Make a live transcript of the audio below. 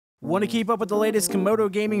Want to keep up with the latest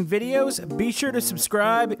Camodo gaming videos? Be sure to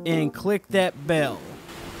subscribe and click that bell.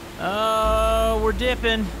 Oh, we're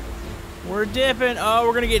dipping. We're dipping. Oh,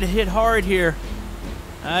 we're going to get hit hard here.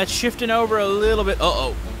 It's shifting over a little bit.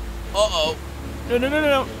 Uh-oh. Uh-oh. No, no, no,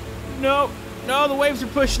 no, no. No, no, the waves are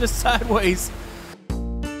pushing us sideways.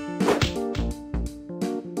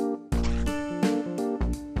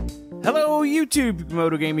 Hello YouTube,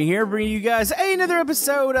 Camodo Gaming here, bringing you guys another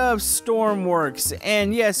episode of Stormworks.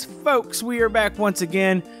 And yes, folks, we are back once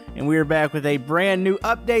again, and we are back with a brand new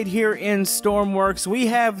update here in Stormworks. We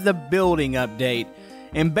have the building update.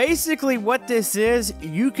 And basically what this is,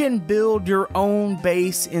 you can build your own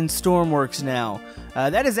base in Stormworks now.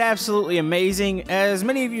 That is absolutely amazing. As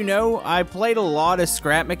many of you know, I played a lot of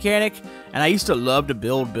Scrap Mechanic, and I used to love to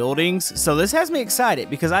build buildings. So this has me excited,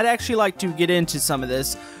 because I'd actually like to get into some of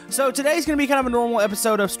this. So today's going to be kind of a normal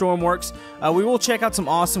episode of Stormworks. We will check out some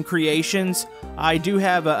awesome creations. I do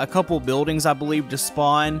have a couple buildings, I believe, to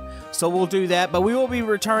spawn, so we'll do that. But we will be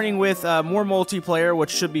returning with more multiplayer,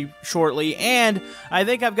 which should be shortly. And I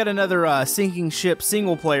think I've got another sinking ship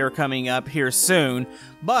single player coming up here soon.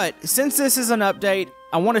 But since this is an update,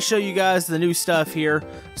 I want to show you guys the new stuff here.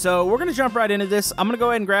 So we're going to jump right into this. I'm going to go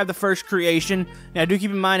ahead and grab the first creation. Now do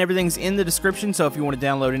keep in mind everything's in the description, so if you want to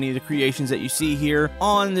download any of the creations that you see here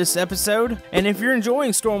on this episode. And if you're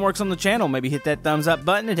enjoying Stormworks on the channel, maybe hit that thumbs up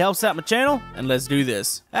button. It helps out my channel, and let's do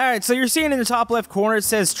this. Alright, so you're seeing in the top left corner, it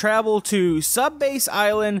says travel to Sub-Base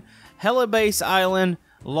Island, Helibase Island,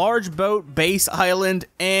 Large Boat Base Island,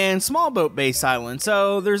 and Small Boat Base Island.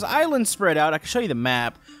 So there's islands spread out. I can show you the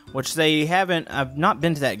map, which they haven't. I've not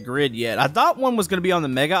been to that grid yet. I thought one was going to be on the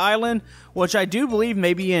Mega Island, which I do believe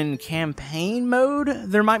maybe in campaign mode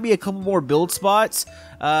there might be a couple more build spots.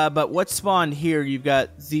 But what's spawned here, you've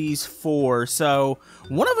got these four. So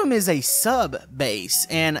one of them is a sub base,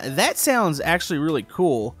 and that sounds actually really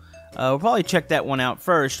cool. We'll probably check that one out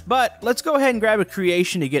first, but let's go ahead and grab a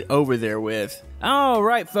creation to get over there with.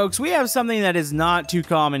 Alright folks, we have something that is not too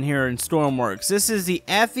common here in Stormworks. This is the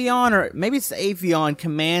Atheon, or maybe it's the Atheon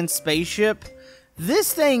Command Spaceship.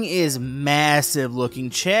 This thing is massive looking.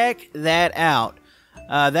 Check that out.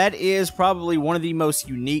 That is probably one of the most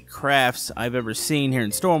unique crafts I've ever seen here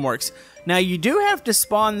in Stormworks. Now you do have to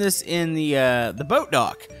spawn this in the boat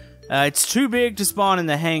dock. It's too big to spawn in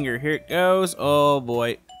the hangar. Here it goes. Oh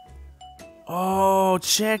boy. Oh,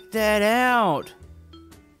 check that out.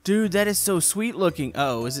 Dude, that is so sweet looking.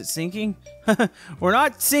 Uh-oh, is it sinking? We're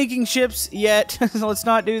not sinking ships yet, so let's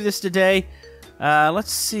not do this today.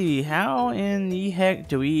 Let's see, how in the heck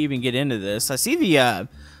do we even get into this? I see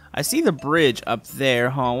the bridge up there.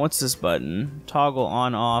 Huh, what's this button? Toggle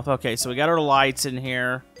on off. Okay, so we got our lights in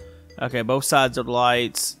here. Okay, both sides of the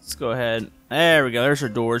lights. Let's go ahead. There we go, there's our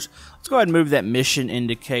doors. Let's go ahead and move that mission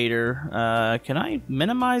indicator. Can I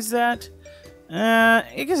minimize that?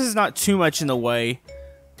 I guess it's not too much in the way.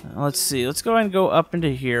 Let's see. Let's go ahead and go up into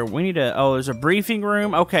here. We need to... Oh, there's a briefing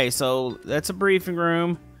room. Okay, so that's a briefing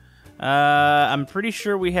room. I'm pretty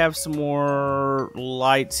sure we have some more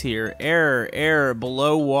lights here. Error,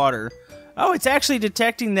 below water. Oh, it's actually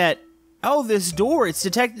detecting that... Oh, this door. It's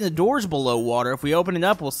detecting the doors below water. If we open it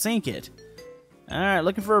up, we'll sink it. Alright,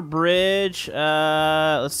 looking for a bridge.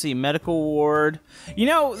 Let's see, medical ward. You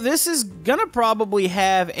know, this is gonna probably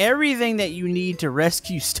have everything that you need to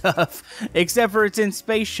rescue stuff, except for it's in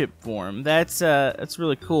spaceship form. That's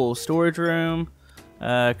really cool. Storage room,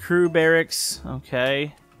 crew barracks.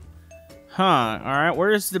 Okay. Huh. Alright,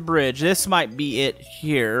 where's the bridge? This might be it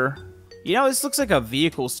here. You know, this looks like a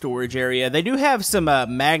vehicle storage area. They do have some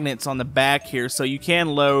magnets on the back here, so you can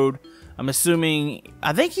load... I'm assuming,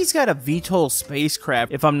 I think he's got a VTOL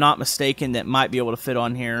spacecraft, if I'm not mistaken, that might be able to fit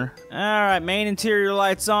on here. Alright, main interior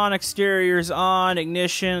lights on, exteriors on,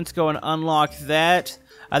 ignition. Let's go and unlock that.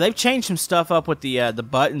 They've changed some stuff up with the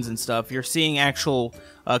buttons and stuff. You're seeing actual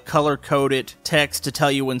color-coded text to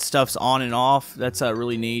tell you when stuff's on and off. That's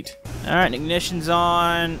really neat. Alright, ignition's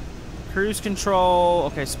on. Cruise control.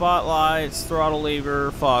 Okay, spotlights, throttle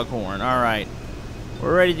lever, foghorn. Alright.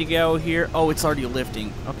 We're ready to go here. Oh, it's already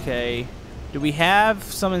lifting. Okay. Do we have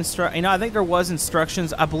some You know, I think there was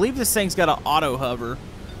instructions. I believe this thing's got an auto hover.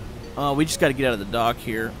 We just got to get out of the dock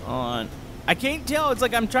here. I can't tell. It's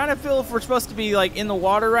like I'm trying to feel if we're supposed to be like in the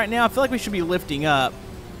water right now. I feel like we should be lifting up.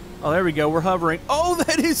 Oh, there we go. We're hovering. Oh,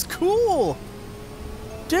 that is cool.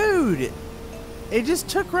 Dude. It just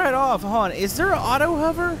took right off. Hold on. Is there an auto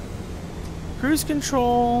hover? Cruise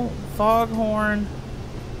control. Foghorn.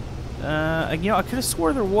 You know, I could have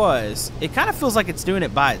swore there was. It kind of feels like it's doing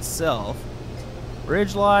it by itself.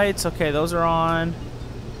 Bridge lights. Okay, those are on.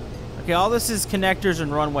 Okay, all this is connectors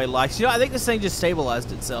and runway lights. You know, I think this thing just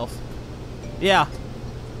stabilized itself. Yeah.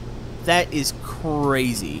 That is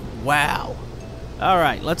crazy. Wow.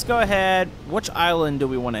 Alright, let's go ahead. Which island do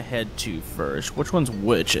we want to head to first? Which one's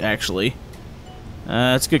which, actually?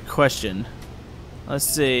 That's a good question. Let's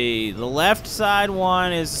see. The left side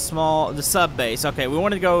one is the sub base. Okay, we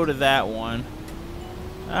want to go to that one.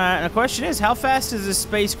 Alright, the question is, how fast does this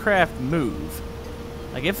spacecraft move?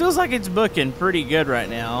 Like, it feels like it's booking pretty good right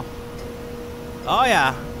now. Oh,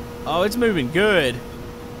 yeah. Oh, it's moving good.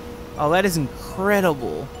 Oh, that is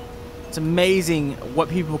incredible. It's amazing what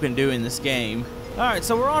people can do in this game. Alright,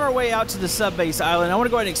 so we're on our way out to the sub-base island. I want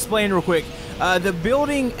to go ahead and explain real quick. The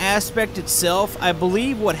building aspect itself, I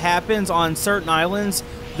believe what happens on certain islands,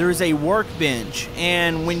 there's a workbench.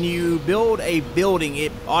 And when you build a building,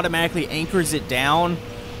 it automatically anchors it down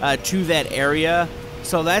to that area.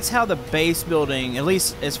 So that's how the base building, at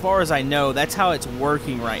least as far as I know, that's how it's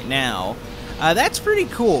working right now. That's pretty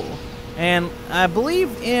cool. And I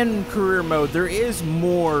believe in career mode, there is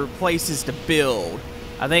more places to build.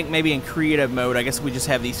 I think maybe in creative mode, I guess we just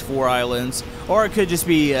have these 4 islands. Or it could just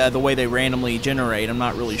be the way they randomly generate. I'm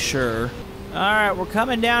not really sure. Alright, we're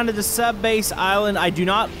coming down to the sub-base island. I do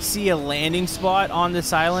not see a landing spot on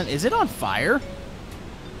this island. Is it on fire?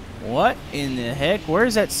 What in the heck? Where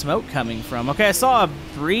is that smoke coming from? Okay, I saw a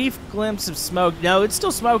brief glimpse of smoke. No, it's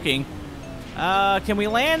still smoking. Can we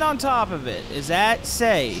land on top of it? Is that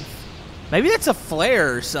safe? Maybe that's a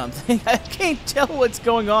flare or something. I can't tell what's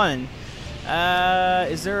going on.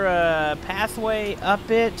 Is there a pathway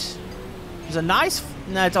up it? There's a nice...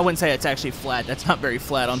 No, I wouldn't say it's actually flat. That's not very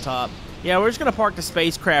flat on top. Yeah, we're just going to park the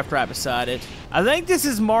spacecraft right beside it. I think this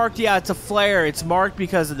is marked... Yeah, it's a flare. It's marked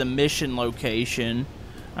because of the mission location.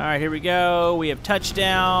 Alright, here we go. We have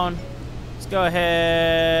touchdown. Let's go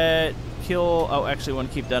ahead... Kill... Oh, actually, I want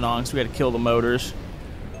to keep that on, so we got to kill the motors.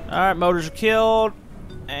 Alright, motors are killed.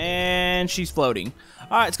 And she's floating.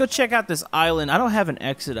 Alright, let's go check out this island. I don't have an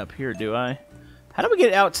exit up here, do I? How do we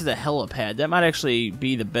get out to the helipad? That might actually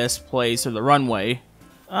be the best place, or the runway.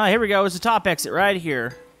 Here we go. It's the top exit right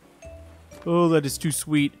here. Oh, that is too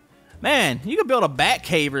sweet. Man, you could build a bat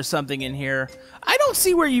cave or something in here. I don't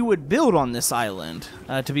see where you would build on this island,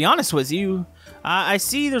 to be honest with you. I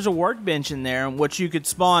see there's a workbench in there in which you could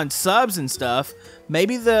spawn subs and stuff.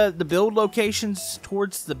 Maybe the build location's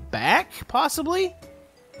towards the back, possibly?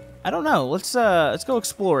 I don't know. Let's go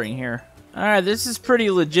exploring here. Alright, this is pretty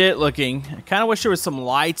legit looking. I kind of wish there was some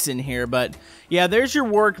lights in here, but yeah, there's your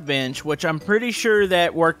workbench, which I'm pretty sure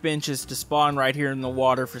that workbench is to spawn right here in the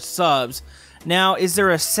water for subs. Now, is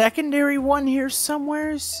there a secondary one here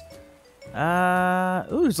somewheres?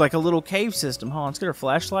 Ooh, it's like a little cave system. Hold on, let's get our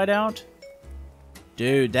flashlight out.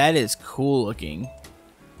 Dude, that is cool looking.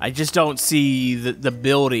 I just don't see the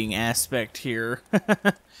building aspect here.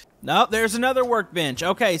 Nope, there's another workbench.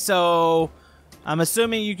 Okay, so I'm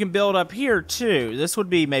assuming you can build up here too. This would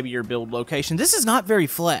be maybe your build location. This is not very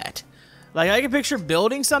flat. Like, I can picture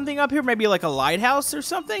building something up here, maybe like a lighthouse or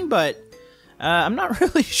something, but I'm not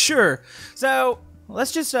really sure. So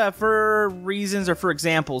let's just, for reasons or for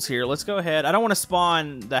examples here, let's go ahead. I don't want to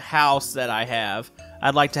spawn the house that I have.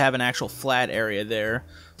 I'd like to have an actual flat area there.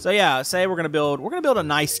 So yeah, say we're gonna build a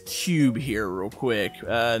nice cube here real quick,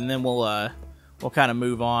 and then we'll kind of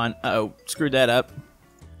move on. Uh-oh, screwed that up.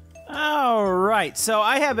 Alright, so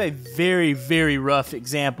I have a very, very rough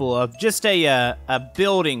example of just a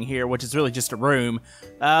building here, which is really just a room.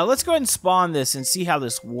 Let's go ahead and spawn this and see how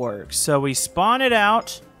this works. So we spawn it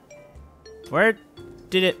out. Where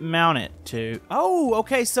did it mount it to? Oh,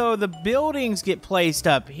 okay, so the buildings get placed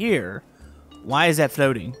up here. Why is that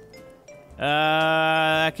floating?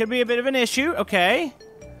 Could be a bit of an issue. Okay.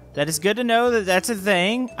 That is good to know that that's a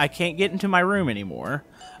thing. I can't get into my room anymore.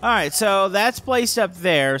 Alright, so that's placed up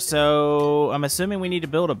there. So I'm assuming we need to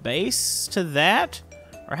build a base to that?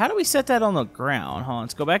 Or how do we set that on the ground? Hold on,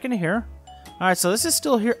 let's go back into here. Alright, so this is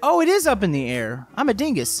still here. Oh, it is up in the air. I'm a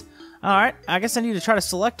dingus. Alright, I guess I need to try to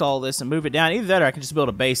select all this and move it down. Either that or I can just build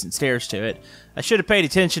a base and stairs to it. I should have paid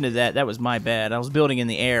attention to that. That was my bad. I was building in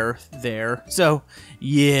the air there. So,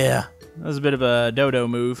 yeah. That was a bit of a dodo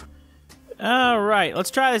move. Alright, let's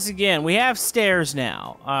try this again. We have stairs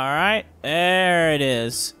now. Alright, there it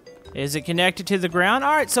is. Is it connected to the ground?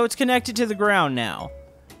 Alright, so it's connected to the ground now.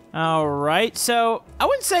 Alright, so I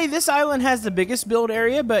wouldn't say this island has the biggest build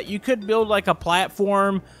area, but you could build like a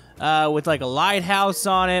platform with like a lighthouse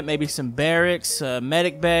on it, maybe some barracks,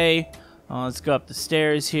 medic bay. Let's go up the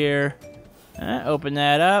stairs here. Open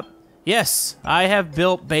that up. Yes, I have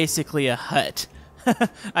built basically a hut.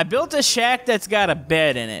 I built a shack that's got a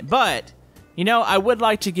bed in it, but you know, I would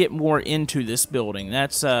like to get more into this building.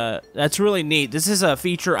 That's really neat. This is a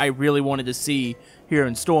feature I really wanted to see here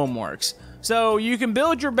in Stormworks. So you can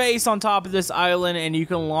build your base on top of this island, and you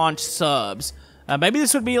can launch subs. Maybe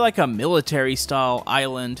this would be like a military-style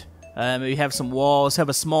island. Maybe have some walls, have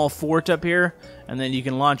a small fort up here, and then you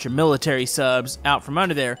can launch your military subs out from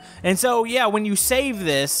under there. And so, yeah, when you save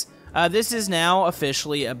this, this is now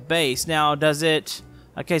officially a base. Now, does it...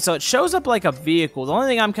 Okay, so it shows up like a vehicle. The only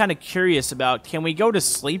thing I'm kind of curious about, can we go to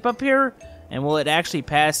sleep up here? And will it actually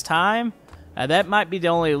pass time? That might be the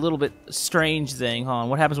only little bit strange thing. Hold on,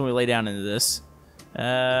 what happens when we lay down into this?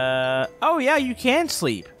 Oh yeah, you can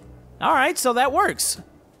sleep. Alright, so that works.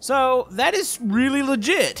 So, that is really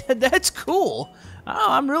legit. That's cool. Oh,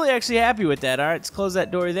 I'm really actually happy with that. Alright, let's close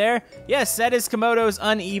that door there. Yes, that is Camodo's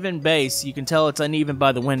uneven base. You can tell it's uneven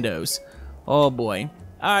by the windows. Oh boy.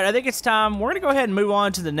 Alright, I think it's time. We're going to go ahead and move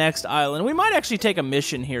on to the next island. We might actually take a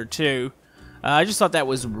mission here, too. I just thought that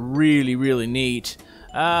was really, really neat.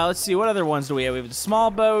 Let's see, what other ones do we have? We have the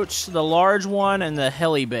small boat, the large one, and the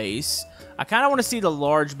heli base. I kind of want to see the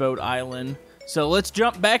large boat island. So let's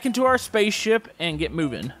jump back into our spaceship and get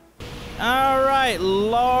moving. Alright,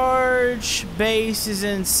 large base is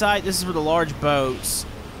in sight. This is for the large boats.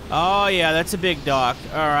 Oh yeah, that's a big dock.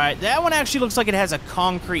 Alright, that one actually looks like it has a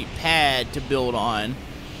concrete pad to build on.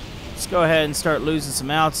 Let's go ahead and start losing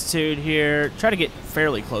some altitude here. Try to get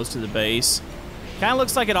fairly close to the base. Kind of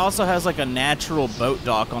looks like it also has like a natural boat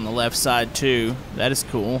dock on the left side too. That is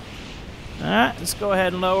cool. Alright, let's go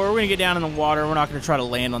ahead and lower. We're going to get down in the water. We're not going to try to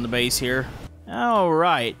land on the base here.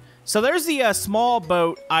 Alright. So there's the small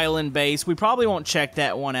boat island base. We probably won't check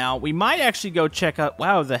that one out. We might actually go check out...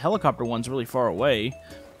 Wow, the helicopter one's really far away.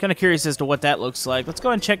 Kind of curious as to what that looks like. Let's go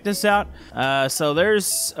ahead and check this out. So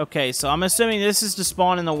there's... Okay, so I'm assuming this is to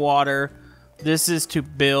spawn in the water. This is to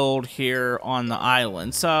build here on the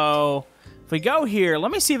island. So... If we go here,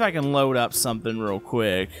 let me see if I can load up something real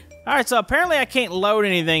quick. Alright, so apparently I can't load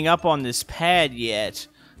anything up on this pad yet.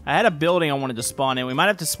 I had a building I wanted to spawn in. We might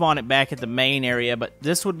have to spawn it back at the main area, but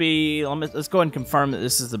this would be... Let's go ahead and confirm that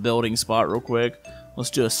this is the building spot real quick. Let's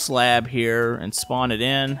do a slab here and spawn it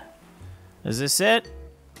in. Is this it?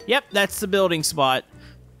 Yep, that's the building spot.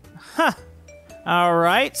 Huh.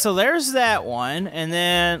 Alright, so there's that one. And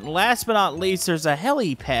then, last but not least, there's a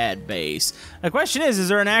helipad base. The question is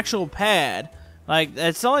there an actual pad? Like,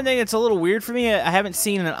 that's the only thing that's a little weird for me. I haven't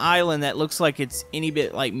seen an island that looks like it's any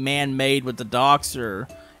bit, like, man-made with the docks or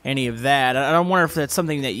any of that. I don't wonder if that's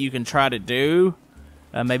something that you can try to do.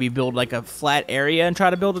 Maybe build, like, a flat area and try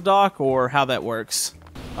to build a dock, or how that works.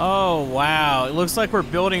 Oh, wow. It looks like we're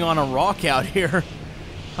building on a rock out here.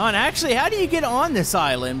 Hon, actually, how do you get on this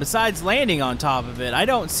island besides landing on top of it? I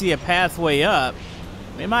don't see a pathway up.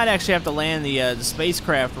 We might actually have to land the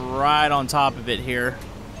spacecraft right on top of it here.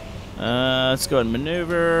 Let's go ahead and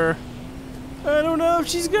maneuver. I don't know if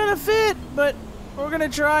she's gonna fit, but we're gonna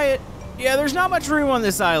try it. Yeah, there's not much room on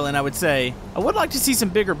this island, I would say. I would like to see some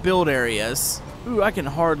bigger build areas. Ooh, I can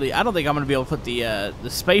hardly... I don't think I'm gonna be able to put the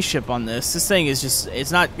spaceship on this. This thing is just...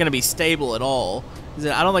 It's not gonna be stable at all.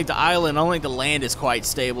 I don't think the island, I don't think the land is quite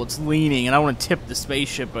stable. It's leaning, and I want to tip the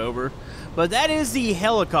spaceship over. But that is the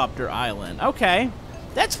helicopter island. Okay,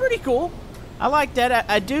 that's pretty cool. I like that.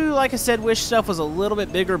 I do, like I said, wish stuff was a little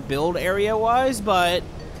bit bigger build area-wise, but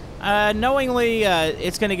knowingly,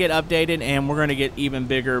 it's going to get updated, and we're going to get even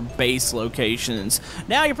bigger base locations.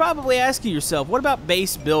 Now, you're probably asking yourself, what about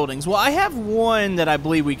base buildings? Well, I have one that I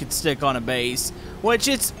believe we could stick on a base, which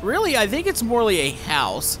it's really, I think it's morely a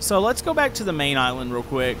house. So let's go back to the main island real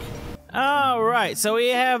quick. Alright, so we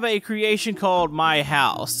have a creation called My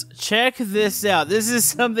House. Check this out. This is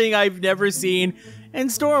something I've never seen in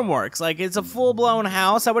Stormworks. Like, it's a full-blown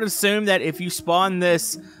house. I would assume that if you spawn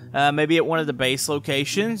this maybe at one of the base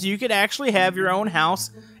locations, you could actually have your own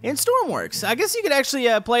house in Stormworks. I guess you could actually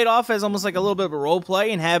play it off as almost like a little bit of a role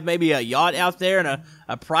play and have maybe a yacht out there and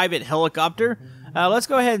a private helicopter. Let's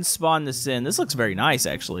go ahead and spawn this in. This looks very nice,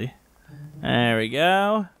 actually. There we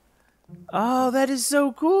go. Oh, that is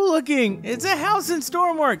so cool looking. It's a house in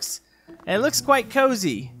Stormworks. It looks quite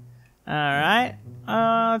cozy. Alright.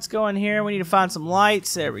 Let's go in here. We need to find some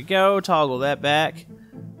lights. There we go. Toggle that back.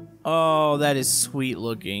 Oh, that is sweet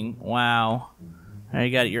looking. Wow. There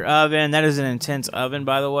you got your oven. That is an intense oven,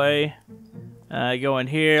 by the way. Go in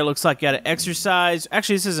here. Looks like you got to exercise.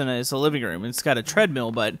 Actually, this isn't it's a living room. It's got a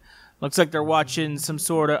treadmill, but looks like they're watching some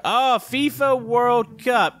sort of... Oh, FIFA World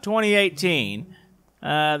Cup 2018.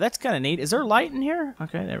 That's kind of neat. Is there light in here?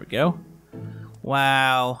 Okay, there we go.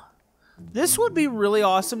 Wow. This would be really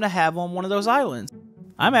awesome to have on one of those islands.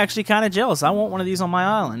 I'm actually kind of jealous. I want one of these on my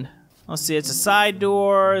island. Let's see, it's a side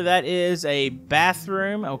door. That is a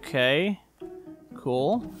bathroom. Okay.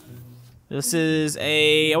 Cool. This is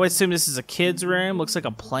a... I would assume this is a kid's room. Looks like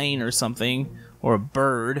a plane or something. Or a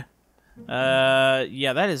bird.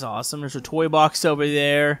 Yeah, that is awesome. There's a toy box over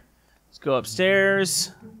there. Let's go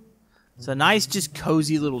upstairs. It's a nice, just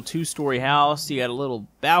cozy little 2-story house. You got a little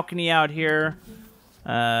balcony out here.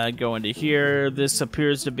 Go into here. This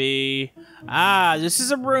appears to be... this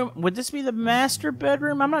is a room. Would this be the master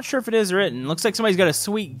bedroom? I'm not sure if it is written. Looks like somebody's got a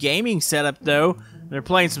sweet gaming setup, though. They're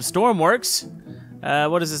playing some Stormworks.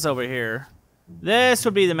 What is this over here? This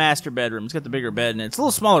would be the master bedroom. It's got the bigger bed in it. It's a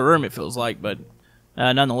little smaller room, it feels like, but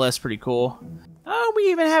nonetheless pretty cool. Oh,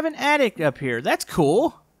 we even have an attic up here. That's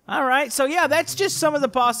cool. All right, so yeah, that's just some of the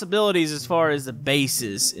possibilities as far as the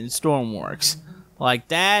bases in Stormworks. Like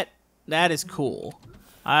that is cool.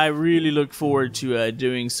 I really look forward to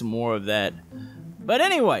doing some more of that. But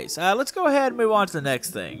anyways, let's go ahead and move on to the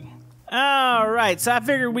next thing. Alright, so I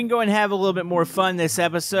figured we can go and have a little bit more fun this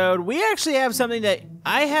episode. We actually have something that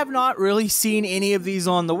I have not really seen any of these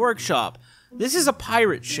on the workshop. This is a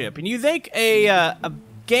pirate ship, and you think a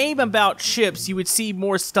game about ships, you would see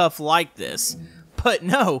more stuff like this. But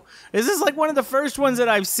no, this is like one of the first ones that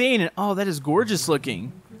I've seen, and oh, that is gorgeous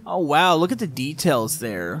looking. Oh wow, look at the details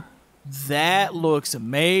there. That looks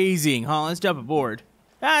amazing, huh? Let's jump aboard.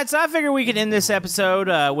 Alright, so I figured we could end this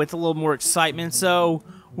episode with a little more excitement, so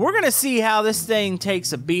we're gonna see how this thing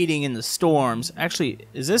takes a beating in the storms. Actually,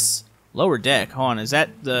 is this lower deck? Hold on, is that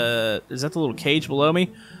the little cage below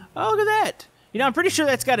me? Oh, look at that. You know, I'm pretty sure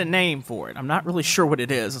that's got a name for it. I'm not really sure what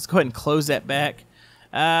it is. Let's go ahead and close that back.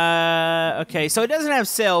 Okay, so it doesn't have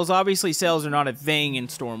sails. Obviously, sails are not a thing in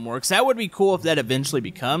Stormworks. That would be cool if that eventually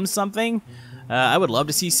becomes something. I would love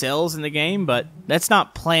to see sails in the game, but that's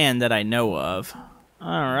not planned that I know of.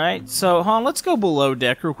 Alright, so hold on, let's go below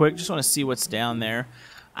deck real quick. Just want to see what's down there.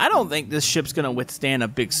 I don't think this ship's going to withstand a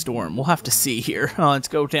big storm. We'll have to see here. Let's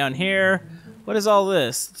go down here. What is all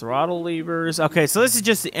this? Throttle levers. Okay, so this is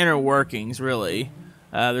just the inner workings, really.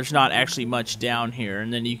 There's not actually much down here.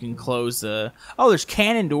 And then you can close the... Oh, there's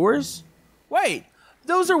cannon doors? Wait,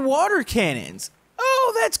 those are water cannons.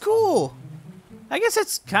 Oh, that's cool. I guess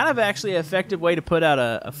that's kind of actually an effective way to put out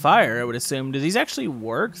a fire, I would assume. Do these actually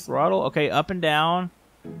work? Throttle? Okay, up and down.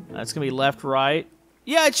 That's going to be left, right.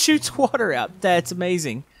 Yeah, it shoots water out. That's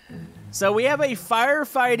amazing. So we have a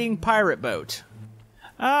firefighting pirate boat.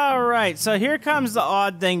 Alright, so here comes the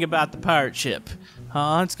odd thing about the pirate ship.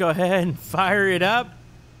 Let's go ahead and fire it up.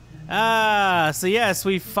 So yes,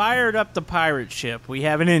 we fired up the pirate ship. We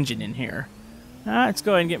have an engine in here. Let's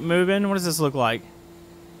go ahead and get moving. What does this look like?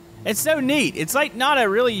 It's so neat. It's like not a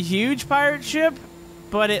really huge pirate ship,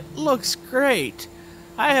 but it looks great.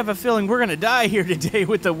 I have a feeling we're going to die here today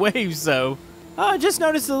with the waves, though. Oh, just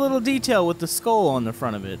noticed the little detail with the skull on the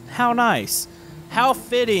front of it. How nice. How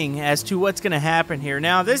fitting as to what's going to happen here.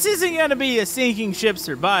 Now, this isn't going to be a sinking ship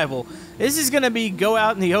survival. This is going to be go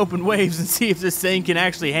out in the open waves and see if this thing can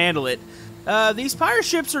actually handle it. These pirate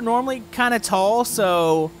ships are normally kind of tall,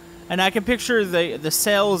 so... And I can picture the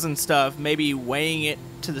sails and stuff maybe weighing it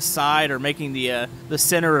to the side or making the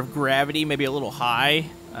center of gravity maybe a little high.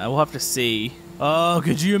 We'll have to see. Oh,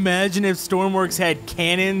 could you imagine if Stormworks had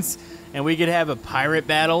cannons and we could have a pirate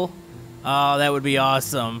battle? Oh, that would be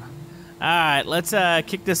awesome. Alright, let's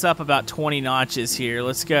kick this up about 20 notches here.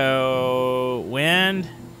 Let's go wind.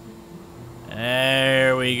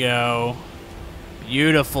 There we go.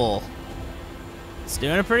 Beautiful. It's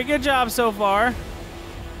doing a pretty good job so far.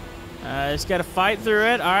 Just got to fight through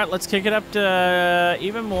it. Alright, let's kick it up to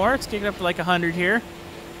even more. Let's kick it up to like 100 here.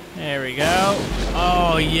 There we go.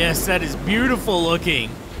 Oh, yes, that is beautiful looking.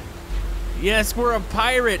 Yes, we're a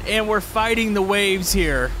pirate and we're fighting the waves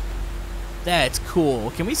here. That's cool.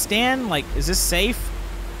 Can we stand? Like, is this safe?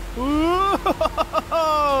 Whoa!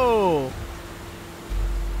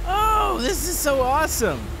 Oh, this is so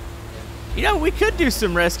awesome. You know, we could do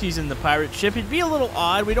some rescues in the pirate ship. It'd be a little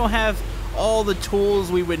odd. We don't have all the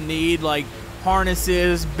tools we would need, like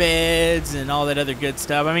harnesses, beds, and all that other good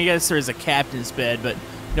stuff. I mean, I guess there's a captain's bed, but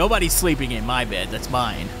nobody's sleeping in my bed. That's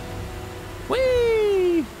mine.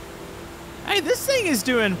 Whee! Hey, this thing is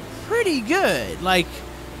doing pretty good. Like,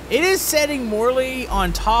 it is setting Morley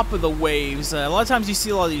on top of the waves. A lot of times you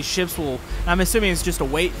see a lot of these ships will, I'm assuming it's just a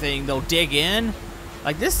weight thing, they'll dig in.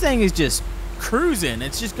 Like, this thing is just cruising.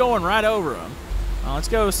 It's just going right over them. Let's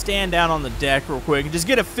go stand down on the deck real quick and just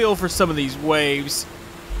get a feel for some of these waves.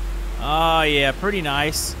 Oh, yeah, pretty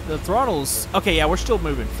nice. The throttles... Okay, yeah, we're still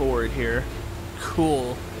moving forward here.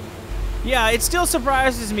 Cool. Yeah, it still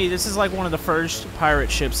surprises me. This is like one of the first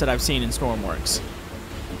pirate ships that I've seen in Stormworks.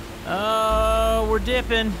 Oh, we're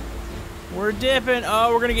dipping. We're dipping.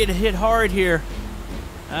 Oh, we're going to get hit hard here.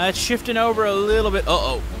 It's shifting over a little bit.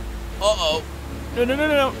 Uh-oh. Uh-oh. No, no, no,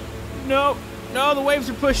 no, no. No, no, the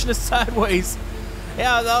waves are pushing us sideways.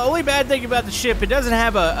 Yeah, the only bad thing about the ship, it doesn't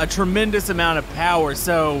have a tremendous amount of power,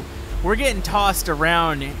 so we're getting tossed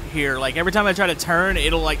around here. Like, every time I try to turn,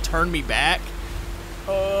 it'll, like, turn me back.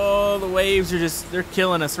 Oh, the waves are just, they're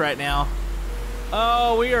killing us right now.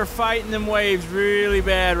 Oh, we are fighting them waves really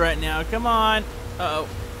bad right now. Come on. Uh-oh.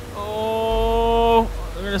 Oh,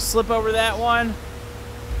 we're going to slip over that one.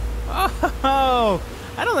 Oh,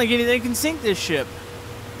 I don't think anything can sink this ship.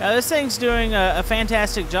 This thing's doing a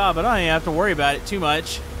fantastic job. I don't even have to worry about it too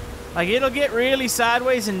much. Like, it'll get really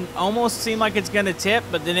sideways and almost seem like it's going to tip,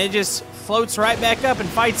 but then it just floats right back up and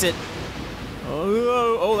fights it.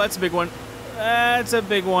 Oh, that's a big one. That's a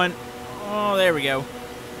big one. Oh, there we go.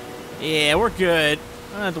 Yeah, we're good.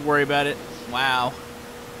 I don't have to worry about it. Wow.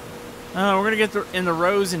 We're going to get in the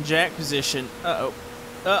Rose and Jack position. Uh-oh.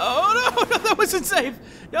 Oh, no, that wasn't safe.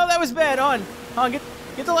 No, that was bad. On, get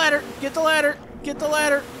the ladder. Get the ladder. Get the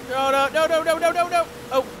ladder. Oh, no.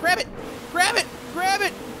 Oh, grab it. Grab it. Grab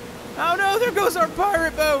it. Oh, no, there goes our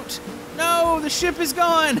pirate boat. No, the ship is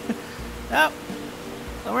gone. Oh,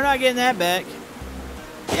 we're not getting that back.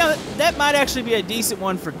 Yeah, that might actually be a decent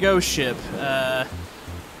one for Ghost Ship.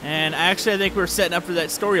 And actually, I think we're setting up for that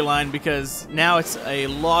storyline because now it's a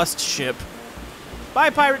lost ship. Bye,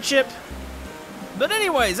 pirate ship. But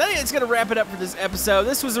anyways, I think it's going to wrap it up for this episode.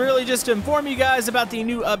 This was really just to inform you guys about the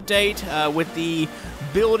new update with the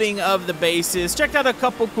building of the bases. Checked out a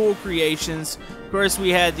couple cool creations. Of course, we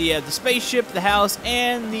had the spaceship, the house,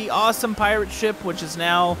 and the awesome pirate ship, which is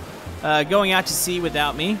now going out to sea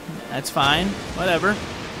without me. That's fine. Whatever.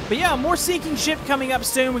 But yeah, more sinking ship coming up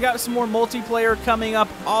soon. We got some more multiplayer coming up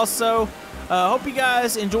also. Hope you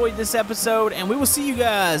guys enjoyed this episode, and we will see you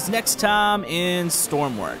guys next time in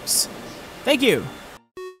Stormworks. Thank you.